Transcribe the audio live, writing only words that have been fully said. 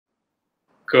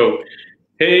Cool.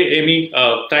 Hey, Amy,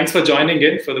 thanks for joining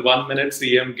in for the 1 minute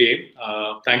CM game.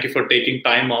 Thank you for taking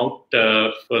time out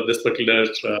for this particular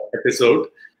episode.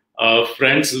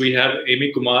 Friends, we have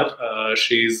Amy Kumar.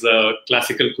 She's a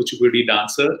classical Kuchipudi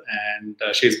dancer, and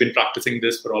she's been practicing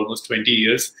this for almost 20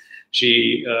 years.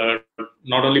 She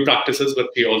not only practices,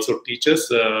 but she also teaches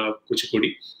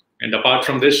Kuchipudi. And apart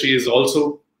from this, she is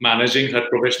also managing her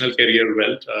professional career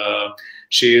well.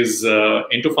 She is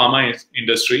into pharma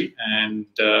industry, and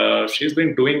she's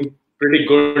been doing pretty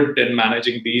good in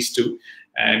managing these two.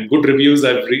 And good reviews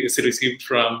I've received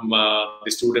from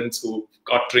the students who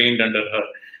got trained under her.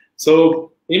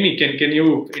 So, Amy, can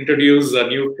you introduce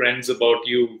new friends about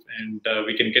you, and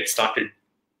we can get started?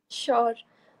 Sure.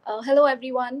 Hello,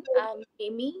 everyone. I'm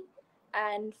Amy.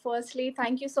 And firstly,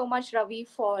 thank you so much, Ravi,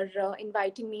 for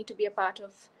inviting me to be a part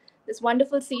of this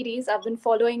wonderful series. I've been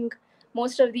following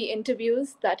most of the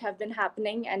interviews that have been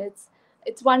happening, and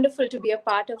it's wonderful to be a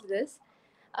part of this.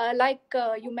 Like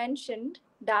you mentioned,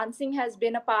 dancing has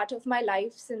been a part of my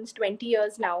life since 20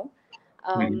 years now.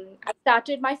 I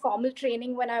started my formal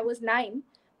training when I was 9,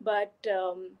 but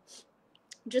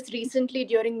just recently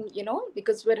during,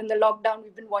 because we're in the lockdown,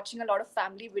 we've been watching a lot of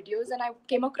family videos, and I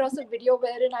came across a video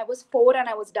wherein I was 4 and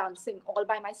I was dancing all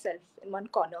by myself in one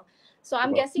corner. So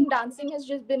I'm guessing dancing has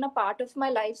just been a part of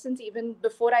my life since even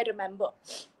before I remember.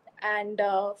 And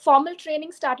formal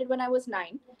training started when I was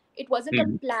 9. It wasn't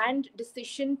a planned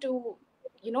decision to,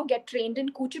 get trained in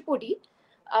Kuchipudi.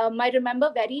 I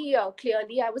remember very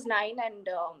clearly, I was 9, and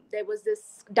there was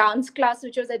this dance class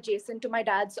which was adjacent to my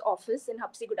dad's office in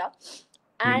Hapsiguda.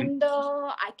 And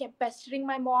I kept pestering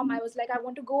my mom. I was like, I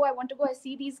want to go. I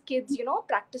see these kids,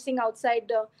 practicing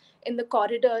outside in the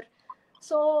corridor.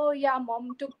 So yeah,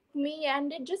 mom took me,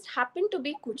 and it just happened to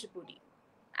be Kuchipudi.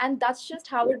 And that's just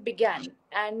how it began.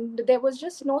 And there was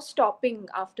just no stopping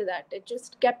after that. It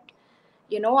just kept,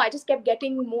 I just kept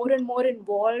getting more and more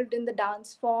involved in the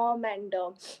dance form. And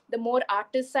the more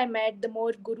artists I met, the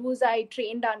more gurus I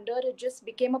trained under, it just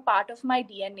became a part of my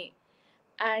DNA.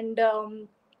 And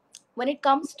when it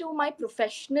comes to my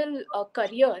professional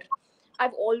career,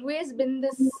 I've always been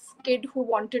this kid who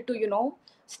wanted to,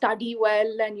 study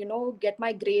well and, get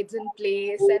my grades in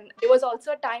place. And there was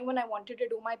also a time when I wanted to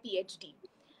do my PhD.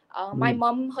 My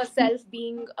mom herself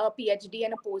being a PhD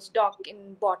and a postdoc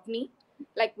in botany,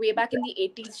 like way back in the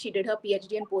 80s, she did her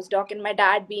PhD and postdoc. And my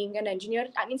dad being an engineer,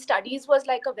 I mean, studies was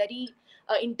like a very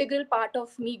integral part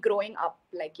of me growing up,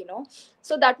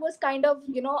 So that was kind of,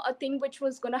 a thing which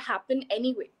was going to happen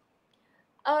anyway.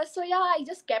 So yeah, I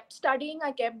just kept studying,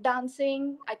 I kept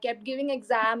dancing, I kept giving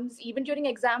exams. Even during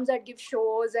exams, I'd give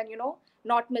shows and,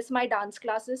 not miss my dance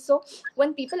classes. So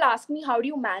when people ask me, how do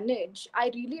you manage? I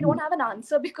really don't have an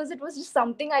answer because it was just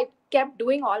something I kept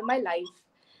doing all my life.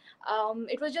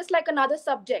 It was just like another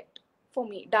subject for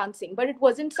me, dancing, but it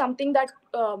wasn't something that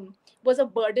was a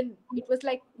burden. It was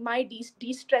like my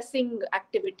de-stressing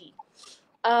activity.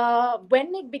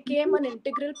 When it became an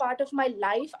integral part of my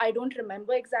life, I don't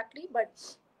remember exactly, but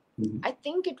I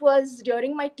think it was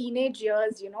during my teenage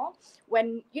years,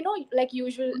 when, like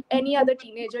usual, any other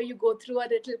teenager, you go through a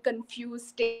little confused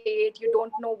state, you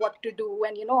don't know what to do,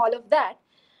 and, all of that.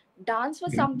 Dance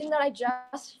was something that I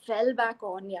just fell back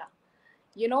on, yeah.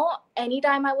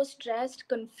 Anytime I was stressed,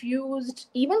 confused,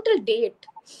 even till date,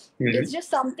 it's just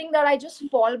something that I just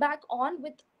fall back on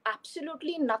with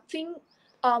absolutely nothing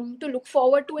to look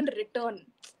forward to in return.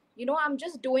 I'm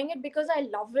just doing it because I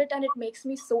love it and it makes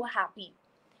me so happy.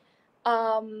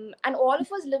 And all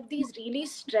of us live these really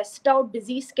stressed out,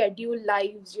 busy schedule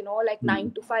lives, like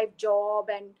 9 to 5 job,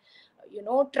 and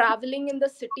traveling in the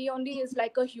city only is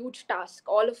like a huge task.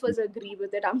 All of us agree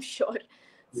with it, I'm sure.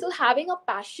 So having a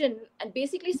passion and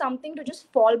basically something to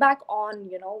just fall back on,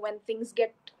 when things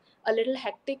get a little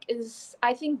hectic is,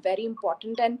 I think, very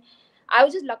important. And I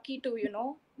was just lucky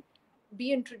to,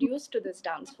 be introduced to this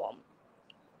dance form.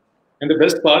 And the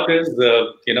best part is,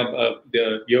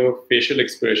 your facial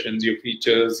expressions, your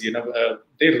features,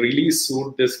 they really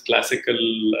suit this classical,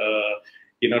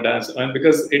 dance. And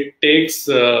because it takes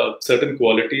certain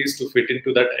qualities to fit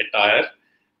into that attire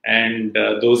and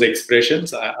those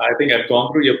expressions. I think I've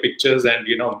gone through your pictures and,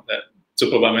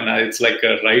 superb. I mean, it's like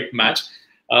a right match.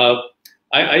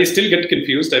 I still get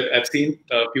confused. I've seen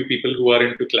a few people who are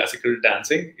into classical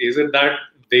dancing. Is it that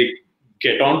they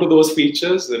get onto those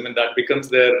features? I mean, that becomes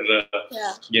their,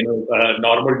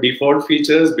 normal default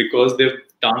features because they've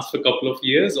danced for a couple of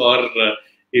years, or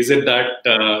is it that,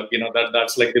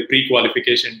 that's like the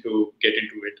pre-qualification to get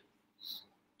into it?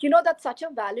 That's such a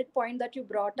valid point that you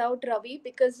brought out, Ravi,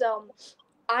 because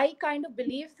I kind of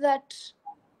believe that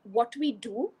what we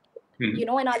do, in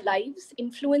our lives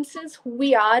influences who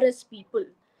we are as people.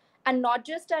 and not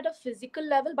just at a physical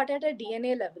level, but at a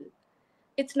DNA level.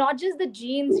 It's not just the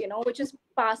genes, which is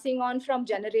passing on from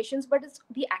generations, but it's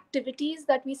the activities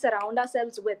that we surround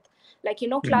ourselves with. Like,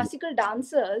 classical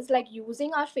dancers, like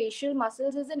using our facial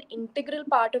muscles is an integral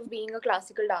part of being a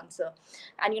classical dancer.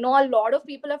 And, a lot of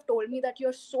people have told me that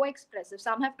you're so expressive.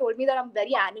 Some have told me that I'm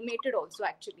very animated also,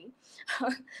 actually.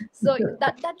 So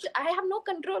that I have no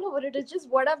control over it. It's just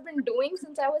what I've been doing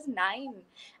since I was 9.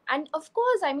 And of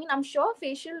course, I mean, I'm sure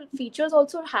facial features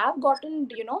also have gotten,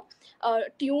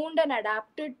 tuned and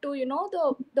adapted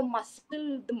to the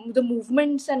muscle, the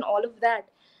movements and all of that.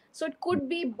 So it could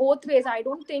be both ways. I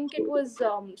don't think it was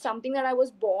something that I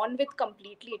was born with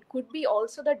completely. It could be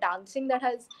also the dancing that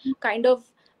has kind of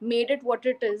made it what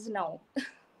it is now.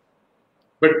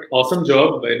 But awesome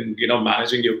job in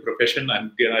managing your profession,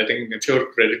 and I think I'm sure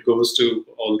credit goes to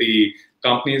all the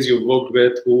companies you worked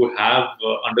with who have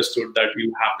understood that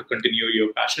you have to continue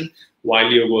your passion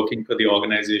while you're working for the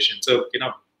organization. So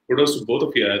kudos to both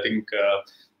of you. I think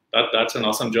that's an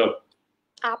awesome job.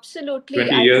 Absolutely.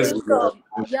 20 years.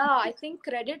 I think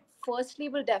credit firstly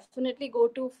will definitely go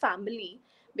to family,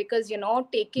 because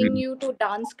taking you to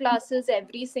dance classes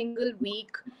every single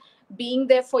week, being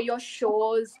there for your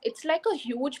shows, it's like a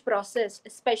huge process,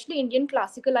 especially Indian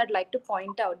classical, I'd like to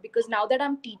point out, because now that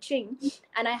I'm teaching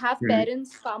and I have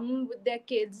parents come with their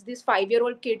kids, this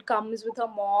 5-year-old kid comes with her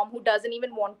mom who doesn't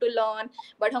even want to learn,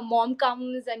 but her mom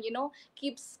comes and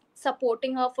keeps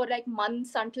supporting her for like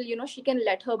months until she can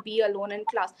let her be alone in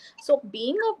class. So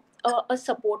being a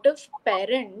supportive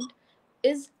parent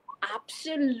is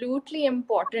absolutely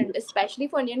important, especially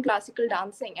for Indian classical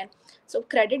dancing. And so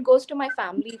credit goes to my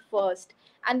family first.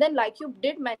 And then, like you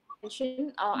did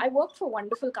mention, I worked for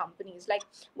wonderful companies. Like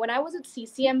when I was at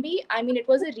CCMB, I mean, it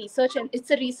was a research, and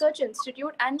it's a research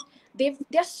institute, and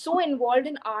they're so involved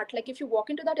in art. Like if you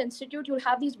walk into that institute, you'll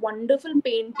have these wonderful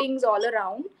paintings all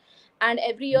around. And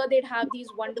every year they'd have these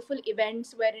wonderful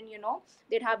events wherein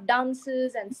they'd have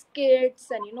dances and skits,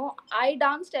 and I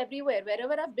danced everywhere.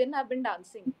 Wherever I've been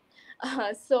dancing.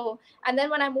 So, and then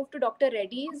when I moved to Dr.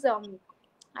 Reddy's,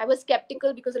 I was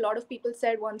skeptical because a lot of people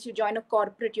said once you join a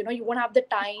corporate, you won't have the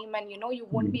time, and you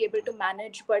won't be able to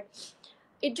manage. But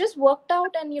it just worked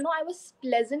out, and I was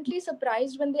pleasantly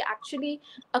surprised when they actually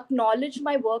acknowledged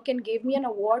my work and gave me an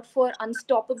award for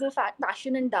unstoppable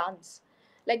passion in dance.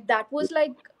 Like that was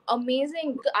like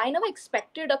amazing. I never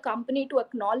expected a company to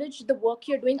acknowledge the work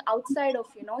you're doing outside of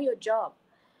your job.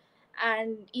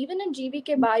 And even in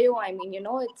GVK Bio, I mean,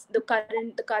 it's the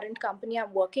current company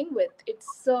I'm working with.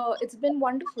 It's been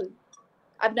wonderful.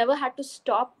 I've never had to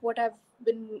stop what I've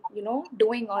been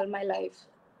doing all my life.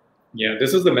 Yeah,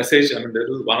 this is the message. I mean, this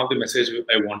is one of the messages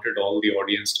I wanted all the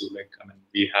audience to like. I mean,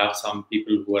 we have some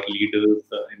people who are leaders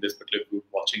in this particular group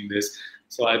watching this.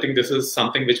 So I think this is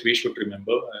something which we should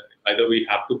remember. Either we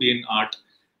have to be in art,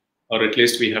 or at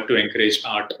least we have to encourage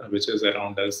art which is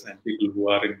around us and people who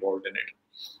are involved in it.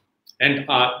 And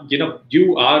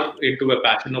you are into a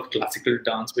passion of classical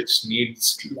dance, which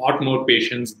needs a lot more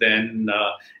patience than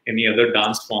any other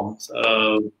dance forms.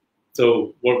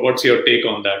 So, what's your take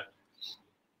on that?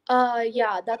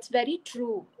 Yeah, that's very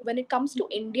true. When it comes to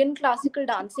Indian classical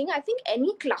dancing, I think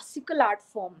any classical art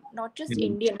form, not just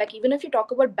Indian, like even if you talk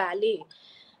about ballet,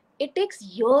 it takes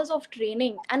years of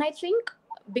training. And I think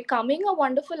becoming a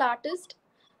wonderful artist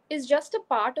is just a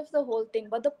part of the whole thing.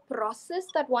 But the process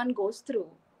that one goes through,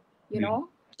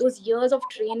 those years of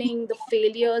training, the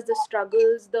failures, the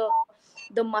struggles,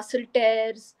 the muscle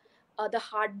tears, the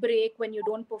heartbreak when you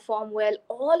don't perform well,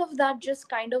 all of that just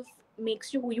kind of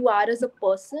makes you who you are as a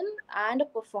person and a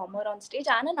performer on stage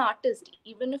and an artist.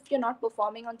 Even if you're not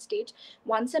performing on stage,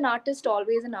 once an artist,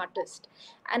 always an artist.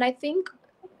 And I think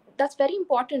that's very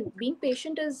important. Being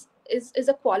patient is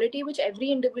a quality which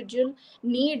every individual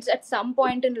needs at some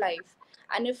point in life.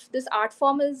 And if this art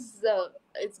form is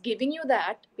giving you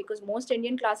that, because most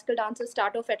Indian classical dancers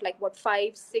start off at like what,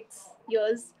 5-6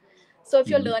 years. So if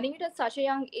you're learning it at such a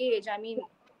young age, I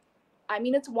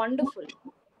mean it's wonderful.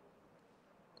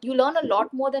 You learn a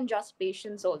lot more than just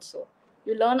patience also.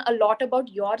 You learn a lot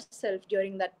about yourself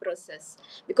during that process,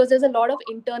 because there's a lot of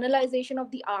internalization of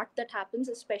the art that happens,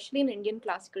 especially in Indian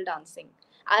classical dancing,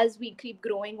 as we keep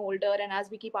growing older and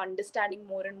as we keep understanding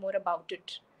more and more about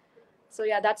it. So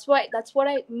yeah, that's what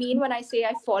I mean when I say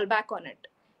I fall back on it.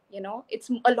 It's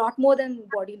a lot more than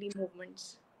bodily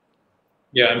movements.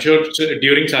 Yeah, I'm sure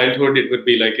during childhood it would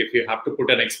be like if you have to put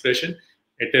an expression,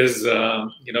 it is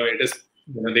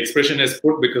the expression is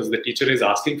put because the teacher is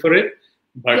asking for it.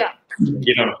 But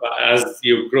as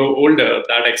you grow older,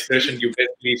 that expression you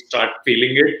basically start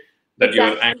feeling it that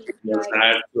you're angry, you're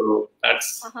sad. So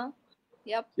that's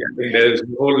Yep. Yeah, I think there's a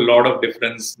whole lot of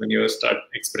difference when you start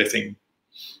expressing.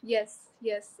 Yes,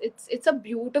 yes. It's a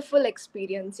beautiful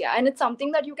experience, yeah. And it's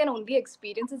something that you can only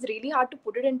experience. It's really hard to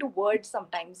put it into words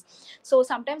sometimes. So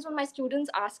sometimes when my students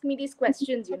ask me these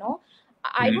questions,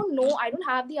 I don't know, I don't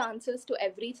have the answers to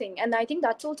everything. And I think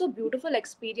that's also a beautiful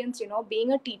experience,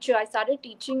 being a teacher. I started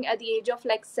teaching at the age of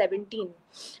like 17.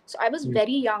 So I was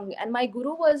very young, and my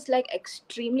guru was like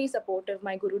extremely supportive.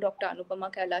 My guru, Dr.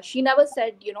 Anupama Kaila, she never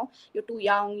said, you're too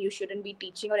young, you shouldn't be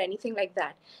teaching or anything like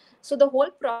that. So the whole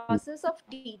process of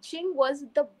teaching was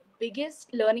the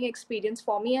biggest learning experience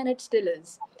for me, and it still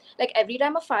is. Like every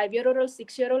time a 5-year-old or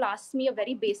 6-year-old asks me a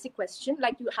very basic question,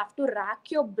 like you have to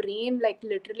rack your brain, like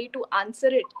literally, to answer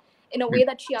it in a way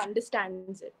that she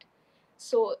understands it.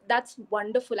 So that's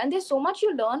wonderful. And there's so much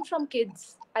you learn from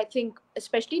kids. I think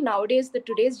especially nowadays,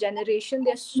 today's generation,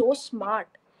 they're so smart,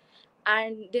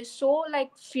 and they're so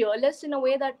like fearless in a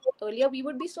way that earlier we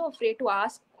would be so afraid to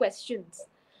ask questions,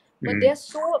 but they're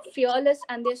so fearless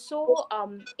and they're so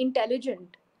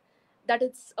intelligent that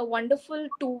it's a wonderful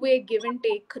two-way give and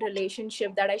take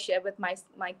relationship that I share with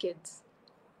my kids.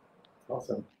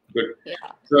 Awesome. Good. Yeah.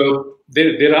 So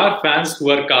there are fans who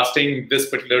are casting this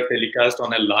particular telecast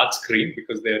on a large screen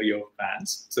because they're your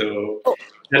fans. So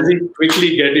can we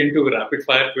quickly get into rapid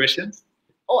fire questions?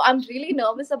 Oh, I'm really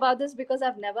nervous about this because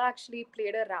I've never actually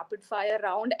played a rapid fire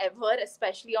round ever,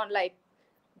 especially on like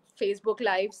Facebook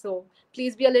Live. So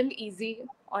please be a little easy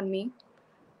on me.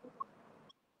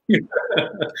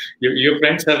 Your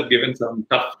friends have given some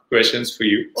tough questions for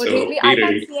you. Oh, so really? I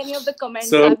can't see any of the comments.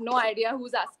 So I have no idea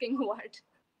who's asking what.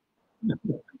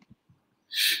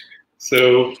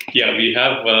 So yeah, we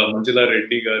have Manjula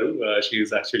Reddy Garu. She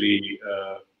is actually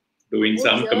doing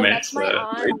some comments. That's my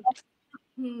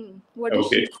aunt. What does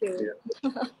she say?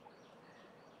 Yeah.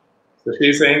 So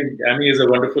she's saying Amy is a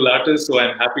wonderful artist, so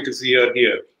I'm happy to see her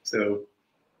here. So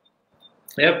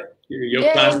yep,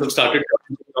 your plans have started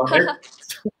on it.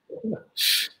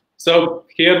 So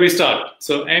here we start.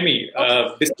 So Amy,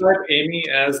 describe Amy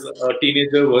as a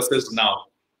teenager versus now.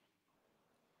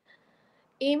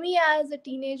 Amy as a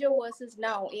teenager versus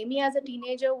now. Amy as a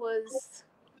teenager was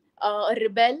a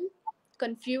rebel,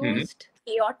 confused,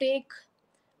 chaotic,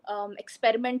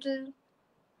 experimental.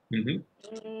 And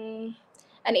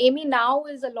Amy now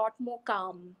is a lot more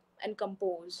calm and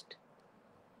composed.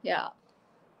 Yeah.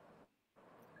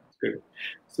 Good.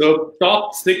 So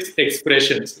top 6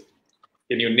 expressions.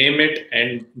 Can you name it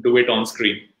and do it on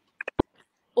screen?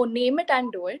 Oh, name it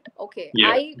and do it. Okay.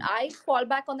 Yeah. I fall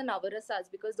back on the Navarasas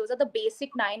because those are the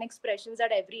basic 9 expressions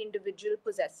that every individual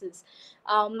possesses.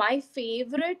 My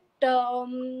favorite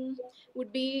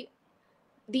would be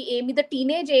the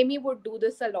teenage Amy would do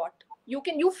this a lot.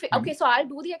 Okay, so I'll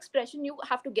do the expression. You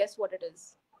have to guess what it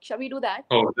is. Shall we do that?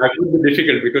 Oh, that would be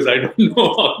difficult because I don't know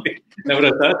all the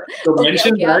Navarasas. So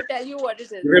mention that. I'll tell you what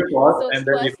it is. Give a pause and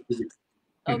then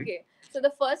okay. So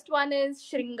the first one is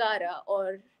Shringara,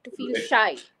 or to feel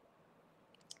shy.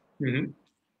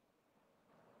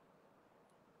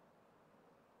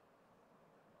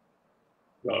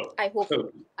 Wow. I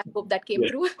hope that came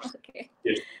through. Okay.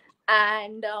 Yes.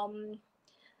 And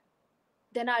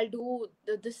then I'll do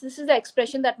this. This is the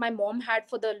expression that my mom had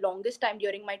for the longest time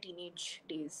during my teenage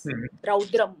days.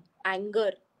 Raudram,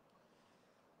 anger.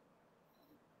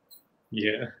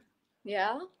 Yeah.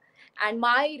 Yeah. And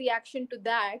my reaction to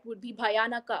that would be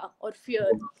Bhayanaka, or fear.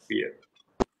 Fear.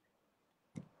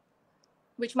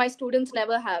 Which my students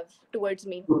never have towards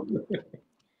me.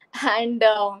 And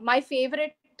my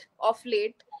favorite of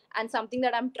late, and something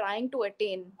that I'm trying to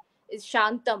attain, is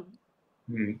Shantam,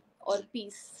 or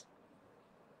peace.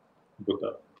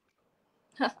 Buddha.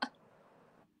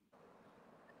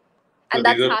 And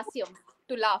that's hasyam,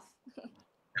 to laugh,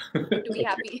 to be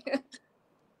happy.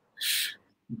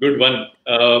 Good one.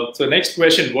 So next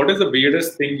question, what is the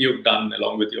weirdest thing you've done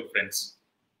along with your friends?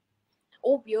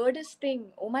 Oh, weirdest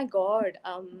thing. Oh my God.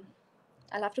 I'll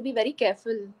have to be very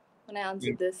careful when I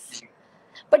answer this.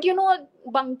 But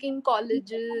bunking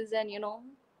colleges and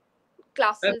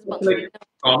classes. That's like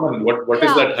common. What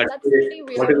is that? That's really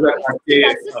weird. What is that?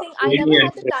 That's the thing. I never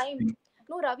had the time.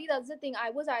 No, Ravi, that's the thing. I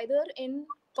was either in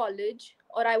college,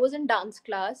 or I was in dance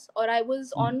class, or I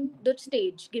was on the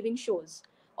stage giving shows,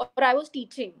 or I was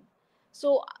teaching.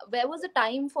 So where was the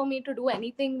time for me to do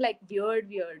anything like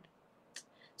weird?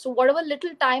 So whatever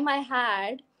little time I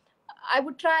had, I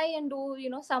would try and do,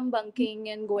 some bunking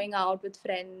and going out with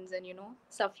friends and,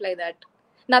 stuff like that.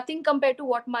 Nothing compared to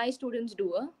what my students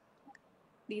do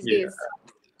these days.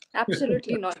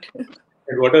 Absolutely not.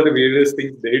 And what are the weirdest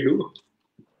things they do?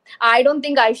 I don't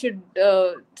think I should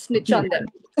snitch on them.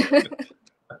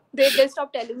 They'll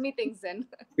stop telling me things then.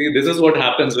 See, this is what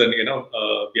happens when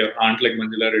your aunt like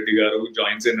Manjula Reddy Garu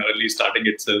joins in early, starting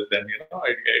itself. Then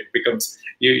it becomes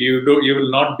you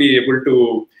will not be able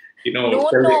to No,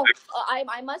 tell no. them.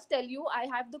 I must tell you, I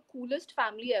have the coolest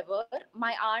family ever.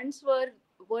 My aunts were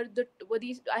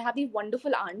these. I have these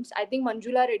wonderful aunts. I think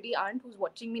Manjula Reddy aunt, who's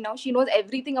watching me now, she knows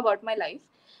everything about my life.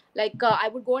 Like I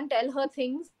would go and tell her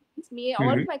things. Me,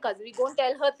 all of my cousins, we go and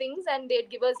tell her things, and they'd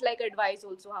give us like advice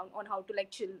also on how to like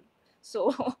chill.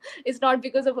 So it's not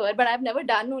because of her, but I've never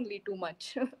done only too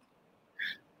much.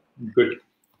 Good.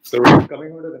 So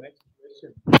coming on to the next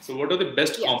question. So what are the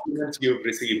best compliments you've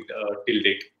received till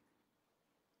date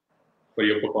for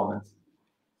your performance?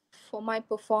 For my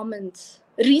performance,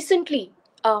 recently,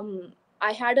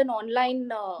 I had an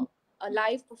online a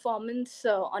live performance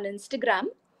on Instagram.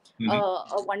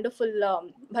 A wonderful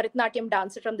Bharatanatyam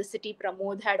dancer from the city,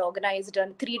 Pramod, had organized a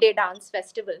 3-day dance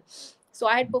festival. So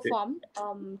I had performed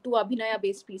 2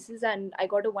 Abhinaya-based pieces, and I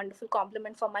got a wonderful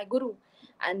compliment from my guru.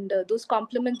 And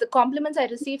the compliments I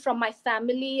received from my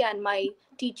family and my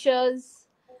teachers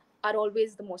are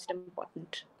always the most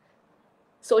important.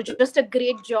 So just a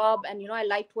great job, and I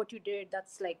liked what you did.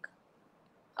 That's like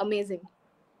amazing.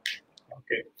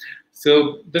 Okay,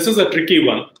 so this is a tricky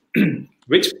one.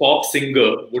 Which pop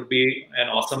singer would be an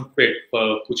awesome fit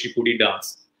for Kuchipudi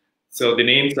dance? So the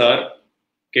names are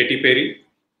Katy Perry,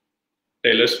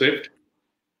 Taylor Swift,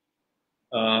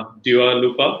 Dua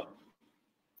Lipa,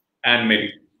 Anne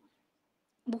Marie.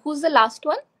 Who's the last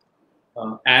one?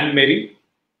 Anne Marie.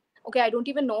 Okay, I don't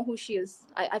even know who she is.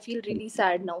 I feel really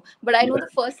sad now. But I know the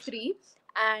first 3,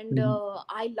 and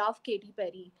I love Katy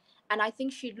Perry. And I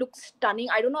think she looks stunning.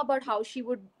 I don't know about how she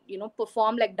would,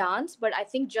 perform like dance, but I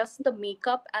think just the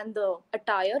makeup and the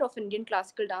attire of Indian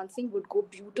classical dancing would go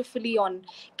beautifully on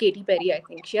Katy Perry, I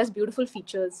think. She has beautiful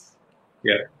features.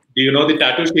 Yeah. Do you know the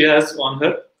tattoo she has on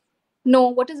her? No,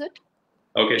 what is it?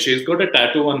 Okay, she's got a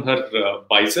tattoo on her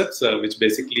biceps, which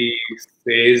basically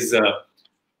says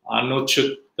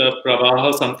Anuchutta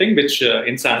Pravaha something, which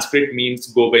in Sanskrit means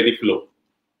go by the flow.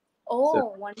 Oh,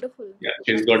 so, wonderful. Yeah,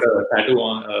 she's got a tattoo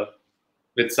on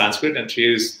with Sanskrit, and she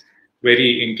is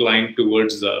very inclined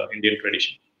towards Indian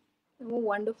tradition. Oh,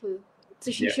 wonderful.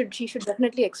 So she should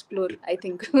definitely explore, I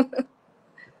think.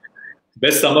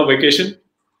 Best summer vacation?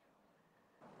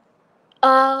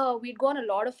 We'd go on a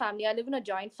lot of family. I live in a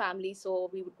joint family,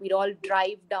 so we'd all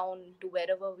drive down to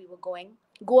wherever we were going.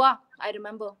 Goa, I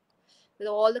remember. With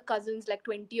all the cousins, like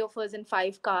 20 of us in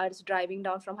 5 cars driving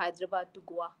down from Hyderabad to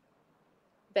Goa.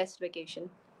 Best vacation.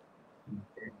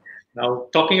 Okay. Now,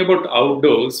 talking about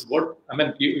outdoors,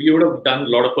 you would have done a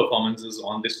lot of performances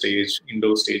on the stage,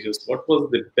 indoor stages. What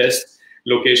was the best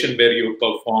location where you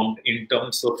performed in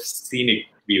terms of scenic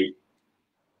view?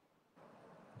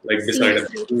 Like beside a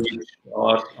beach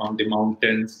or on the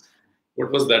mountains?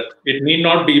 What was that? It need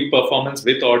not be performance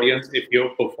with audience. If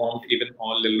you've performed even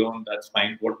all alone, that's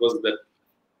fine. What was the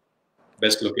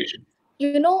best location?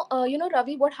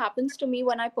 Ravi, what happens to me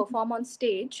when I perform on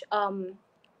stage,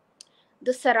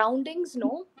 the surroundings,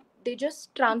 they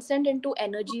just transcend into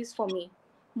energies for me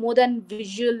more than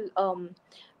visual.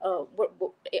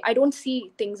 I don't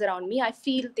see things around me. I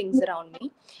feel things around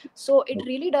me. So it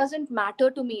really doesn't matter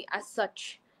to me as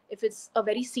such if it's a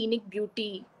very scenic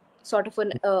beauty sort of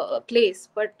a place.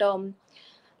 But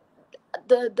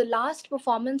the last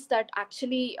performance that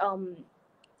actually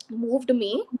moved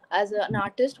me as an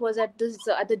artist was at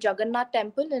the Jagannath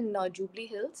temple in Jubilee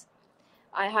Hills.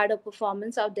 I had a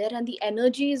performance out there, and the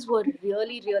energies were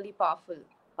really, really powerful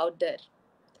out there.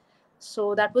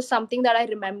 So that was something that I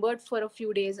remembered for a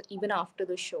few days, even after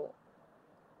the show.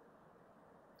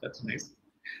 That's nice.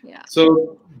 Yeah.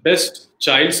 So, best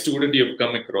child student you've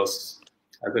come across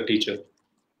as a teacher?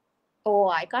 Oh,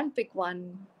 I can't pick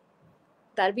one.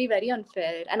 That'll be very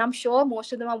unfair. And I'm sure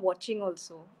most of them are watching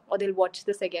also, or they'll watch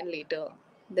this again later.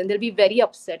 Then they'll be very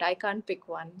upset. I can't pick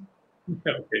one.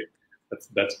 Okay,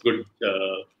 that's good.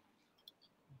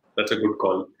 That's a good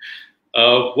call.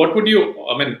 What would you?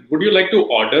 Would you like to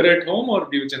order at home, or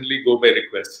do you generally go by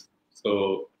request?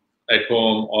 So at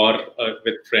home or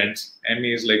with friends.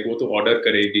 Amy is like, go to order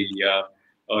karegi, yeah,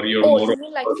 or you're more you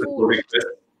mean like food?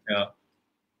 Yeah.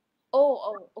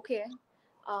 Oh, okay.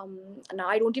 Now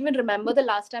I don't even remember the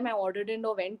last time I ordered in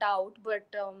or went out,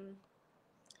 but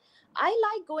I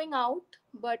like going out,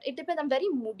 but it depends. I'm very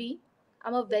moody.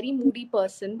 I'm a very moody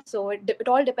person, so it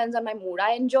all depends on my mood.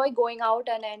 I enjoy going out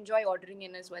and I enjoy ordering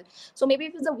in as well. So maybe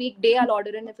if it's a weekday, I'll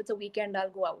order in. If it's a weekend, I'll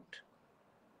go out.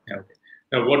 Okay.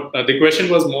 Now, what the question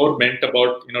was more meant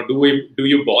about, do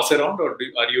you boss around, or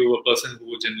are you a person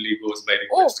who generally goes by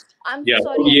request? Oh, I'm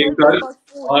sorry. I thought about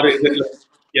food. Or is it like,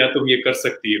 yeah, tum ye kar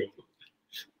sakti ho.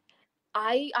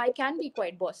 I can be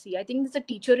quite bossy. I think there's a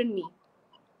teacher in me.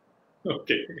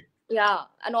 Okay. Yeah,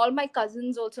 and all my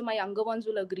cousins, also my younger ones,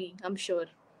 will agree, I'm sure.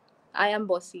 I am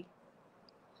bossy.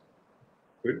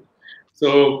 Good.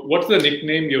 So, what's the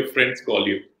nickname your friends call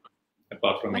you,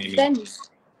 apart from My Amy? friends,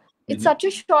 it's such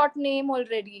a short name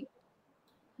already.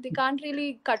 They can't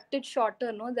really cut it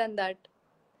shorter, no, than that.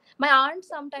 My aunt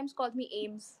sometimes calls me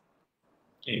Ames.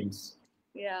 Ames.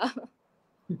 Yeah.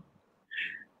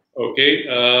 Okay.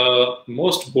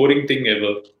 Most boring thing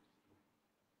ever.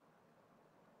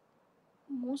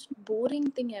 Most boring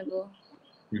thing ever.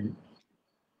 Mhm.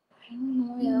 I don't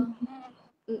know,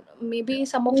 yeah. Maybe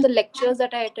some of the lectures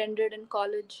that I attended in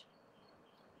college.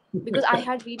 Because I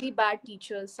had really bad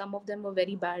teachers. Some of them were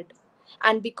very bad.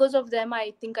 And because of them,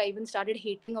 I think I even started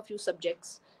hating a few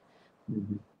subjects.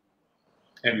 Mhm.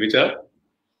 And which are?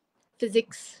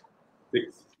 Physics.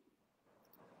 Six.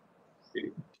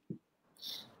 Okay.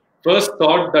 First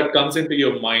thought that comes into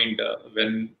your mind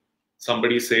when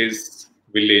somebody says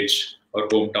village or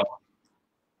hometown.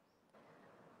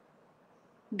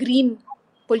 Green.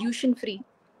 Pollution free.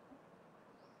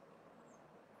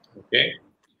 Okay.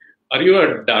 Are you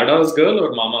a Dada's girl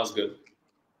or Mama's girl?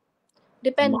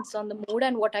 Depends on the mood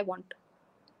and what I want.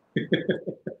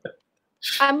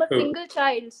 I'm a Okay. single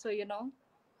child, so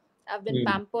I've been Hmm.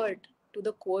 pampered to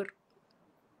the core.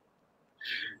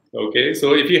 Okay.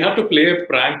 So if you have to play a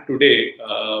prank today,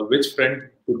 which friend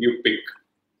would you pick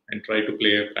and try to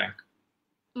play a prank?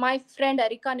 My friend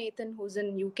Erica Nathan, who's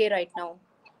in UK right now.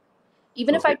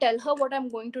 Even if I Okay. tell her what I'm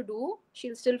going to do,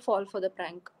 she'll still fall for the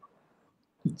prank.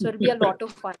 So it'll be a lot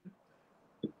of fun.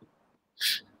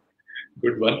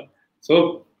 Good one.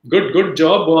 So good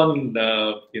job on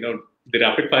the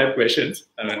rapid fire questions.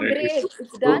 I Oh, mean, great. it's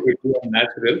It's so done. good and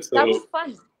natural. That was So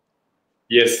fun.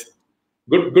 yes,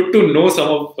 good to know some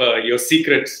of your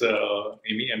secrets,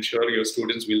 Amy. I'm sure your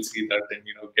students will see that and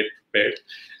get prepared.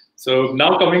 So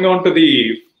now coming on to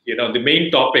the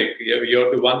main topic,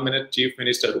 you're the 1 minute chief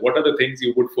minister. What are the things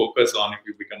you would focus on if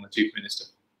you become a chief minister?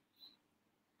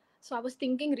 So I was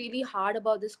thinking really hard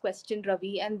about this question,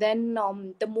 Ravi. And then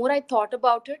the more I thought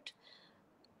about it,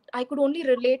 I could only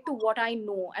relate to what I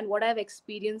know and what I've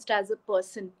experienced as a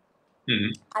person.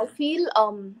 Hmm. I feel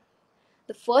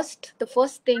the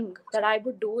first thing that I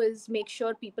would do is make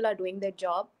sure people are doing their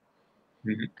job,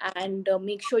 Hmm. and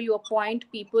make sure you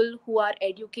appoint people who are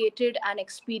educated and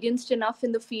experienced enough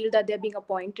in the field that they're being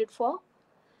appointed for.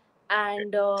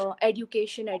 And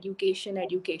education, education,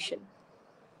 education.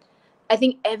 I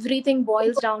think everything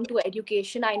boils down to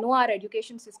education. I know our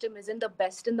education system isn't the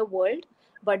best in the world,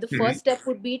 but the Hmm. first step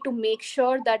would be to make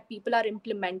sure that people are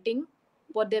implementing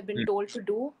what they've been told to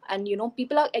do. And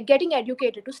people are getting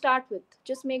educated to start with.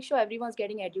 Just make sure everyone's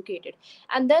getting educated.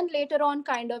 And then later on,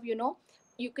 kind of,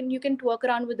 you can work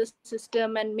around with the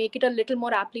system and make it a little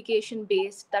more application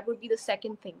based. That would be the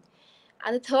second thing.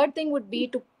 And the third thing would be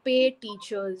to pay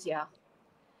teachers. Yeah,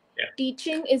 Yeah.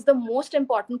 teaching is the most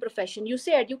important profession. You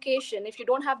say education, if you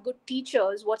don't have good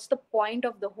teachers, what's the point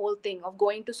of the whole thing of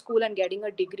going to school and getting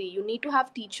a degree? You need to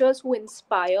have teachers who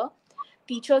inspire,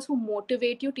 teachers who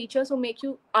motivate you, teachers who make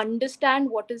you understand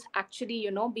what is actually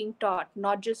being taught,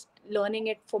 not just learning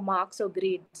it for marks or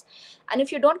grades. And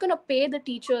if you're not going to pay the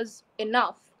teachers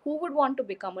enough, who would want to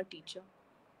become a teacher?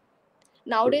 Good.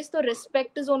 Nowadays the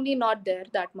respect is only not there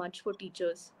that much for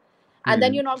teachers, and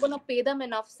then Hmm. you're not going to pay them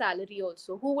enough salary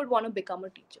also. Who would want to become a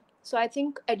teacher? So I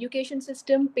think education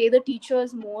system, pay the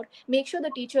teachers more, make sure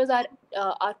the teachers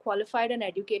are qualified and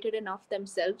educated enough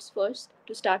themselves first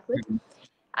to start with. Hmm.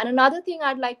 And another thing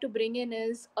I'd like to bring in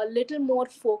is a little more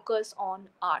focus on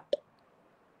art,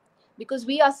 because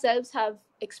we ourselves have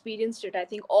experienced it. I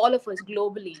think all of us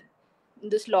globally in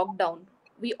this lockdown,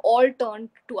 we all turned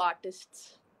to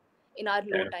artists in our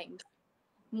low Yeah. times,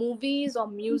 movies or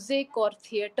music or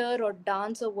theater or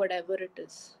dance or whatever it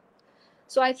is.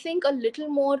 So I think a little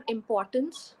more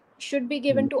importance should be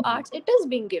given to Hmm. arts. It is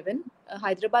being given.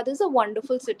 Hyderabad is a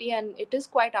wonderful city and it is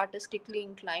quite artistically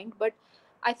inclined, but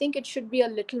I think it should be a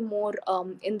little more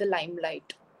in the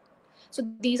limelight. So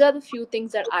these are the few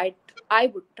things that I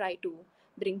would try to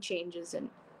bring changes in.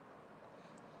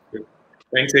 Good.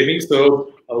 Thanks, Amy.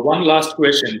 So, one last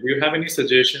question: do you have any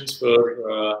suggestions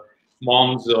for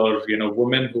moms or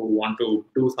women who want to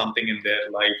do something in their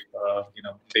life?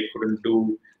 They couldn't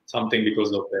do something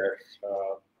because of their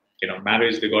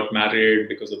marriage. They got married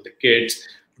because of the kids.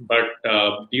 But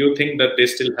do you think that they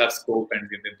still have scope and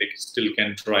that they still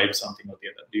can drive something or the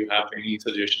other? Do you have any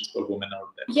suggestions for women out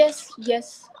there?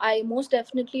 Yes, I most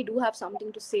definitely do have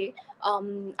something to say.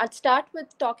 I'd start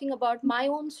with talking about my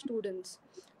own students.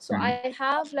 So Mhm. I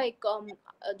have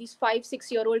these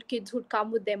 5-6 year old kids who'd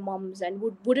come with their moms and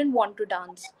wouldn't want to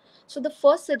dance. So the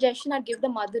first suggestion I'd give the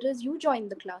mother is, you join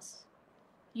the class.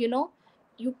 You know,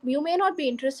 you may not be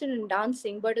interested in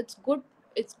dancing, but it's good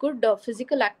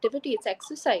physical activity, it's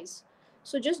exercise.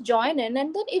 So just join in,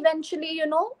 and then eventually,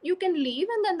 you can leave,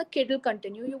 and then the kid will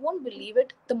continue. You won't believe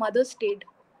it, the mother stayed.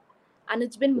 And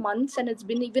it's been months, and it's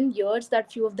been even years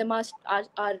that few of them are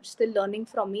still learning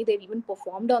from me. They've even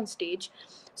performed on stage.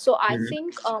 So I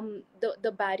think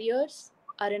the barriers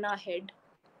are in our head.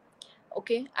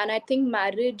 Okay, and I think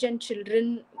marriage and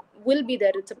children will be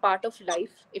there. It's a part of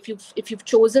life. If you've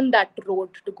chosen that road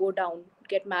to go down,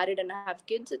 get married and have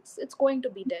kids, it's going to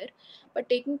be there. But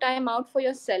taking time out for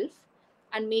yourself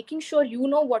and making sure you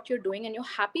know what you're doing and you're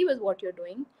happy with what you're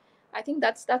doing, I think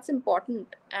that's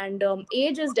important. And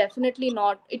age is definitely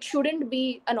not, it shouldn't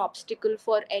be an obstacle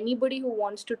for anybody who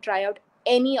wants to try out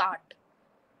any art,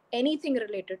 anything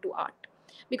related to art.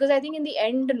 Because I think in the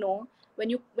end, no,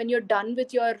 when you're done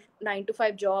with your 9 to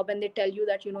 5 job and they tell you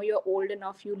that you're old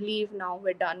enough, you leave now,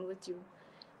 we're done with you,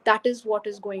 that is what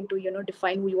is going to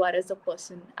define who you are as a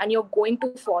person, and you're going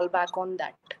to fall back on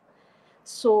that.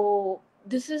 So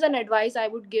this is an advice I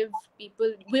would give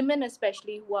people, women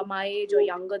especially, who are my age or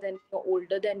younger than or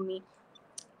older than me.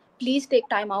 Please take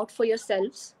time out for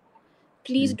yourselves.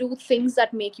 Please do things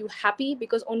that make you happy,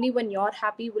 because only when you're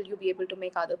happy will you be able to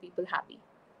make other people happy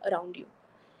around you.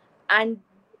 And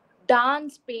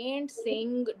dance, paint,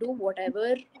 sing, do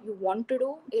whatever you want to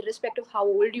do, irrespective of how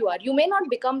old you are. You may not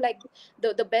become like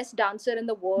the best dancer in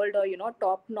the world, or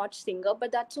top notch singer,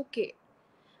 but that's okay.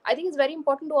 I think it's very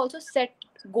important to also set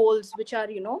goals which are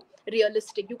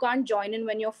realistic. You can't join in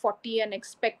when you're 40 and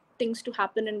expect things to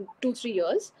happen in 2-3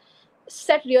 years.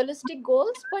 Set realistic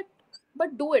goals,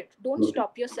 but do it. Don't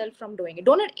stop yourself from doing it.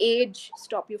 Don't let age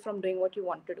stop you from doing what you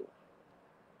want to do.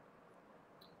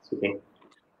 Super.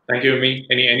 Thank you, Amy.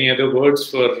 Any other words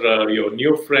for your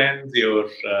new friends, your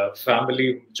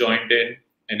family who joined in?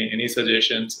 Any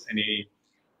suggestions? Any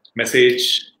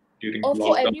message during lockdown?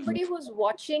 For everybody who's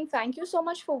watching, thank you so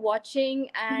much for watching.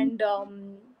 And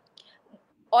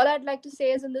all I'd like to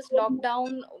say is, in this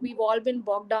lockdown, we've all been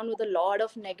bogged down with a lot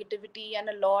of negativity and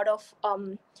a lot of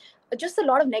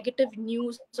negative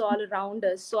news all around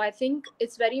us. So I think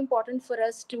it's very important for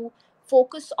us to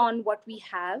focus on what we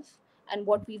have and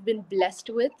what we've been blessed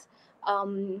with.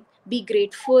 Be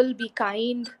grateful, be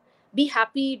kind, be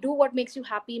happy, do what makes you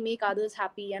happy, make others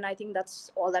happy. And I think that's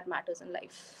all that matters in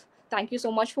life. Thank you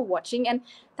so much for watching, and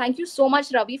thank you so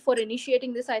much, Ravi, for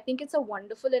initiating this. I think it's a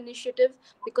wonderful initiative,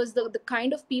 because the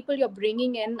kind of people you're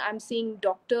bringing in, I'm seeing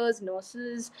doctors,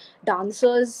 nurses,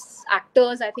 dancers,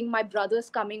 actors. I think my brother's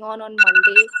coming on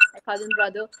Monday, my cousin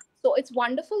brother. So it's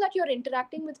wonderful that you're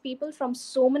interacting with people from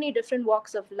so many different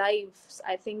walks of life.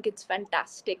 I think it's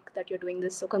fantastic that you're doing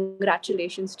this. So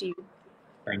congratulations to you.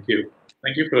 Thank you.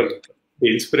 Thank you for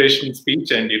the inspiration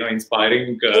speech and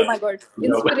inspiring. Oh my God,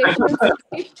 inspirational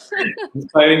speech.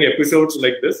 Inspiring episodes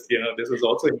like this. This is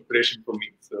also inspiration for me.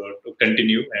 So to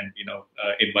continue and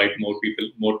invite more people,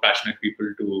 more passionate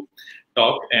people to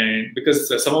talk. And because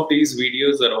some of these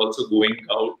videos are also going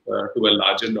out to a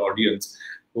larger audience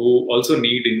who also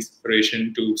need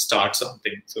inspiration to start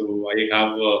something. So I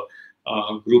have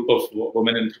a group of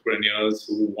women entrepreneurs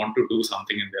who want to do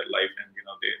something in their life, and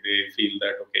they feel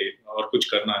that okay, aur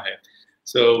kuch karna hai.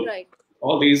 So Right.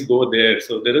 all these go there.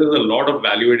 So there is a lot of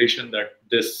value addition that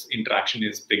this interaction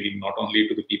is bringing, not only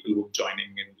to the people who are joining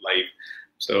in live.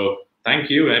 So thank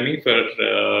you, Amy,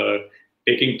 for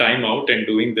taking time out and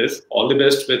doing this. All the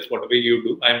best with whatever you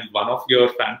do. I'm one of your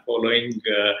fan following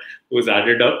who's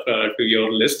added up to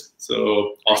your list.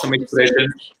 So awesome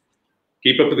inspiration.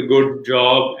 Keep up the good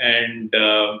job. And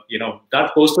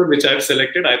that poster which I've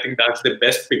selected, I think that's the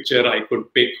best picture I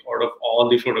could pick out of all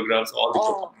the photographs, all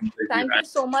the thank you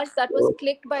so much. That was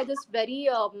clicked by this very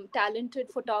talented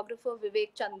photographer,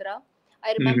 Vivek Chandra.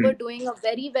 I remember doing a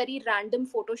very, very random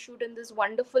photo shoot in this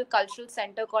wonderful cultural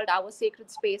center called Our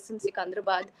Sacred Space in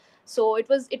Sikandrabad. So it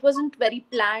wasn't very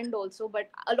planned also,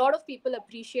 but a lot of people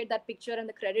appreciate that picture, and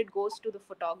the credit goes to the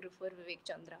photographer, Vivek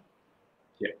Chandra.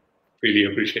 Yeah, really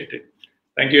appreciate it.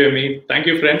 Thank you, Amy. Thank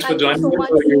you, friends, for joining us.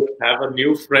 So you have a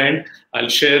new friend. I'll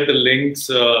share the links,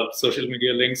 social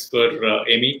media links for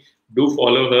Amy. Do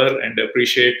follow her and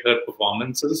appreciate her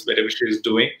performances, wherever she is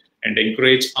doing, and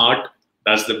encourage art.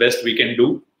 That's the best we can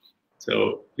do.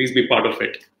 So please be part of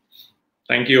it.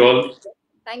 Thank you all.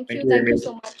 Thank you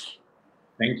so much.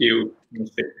 Thank you.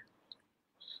 Namaste.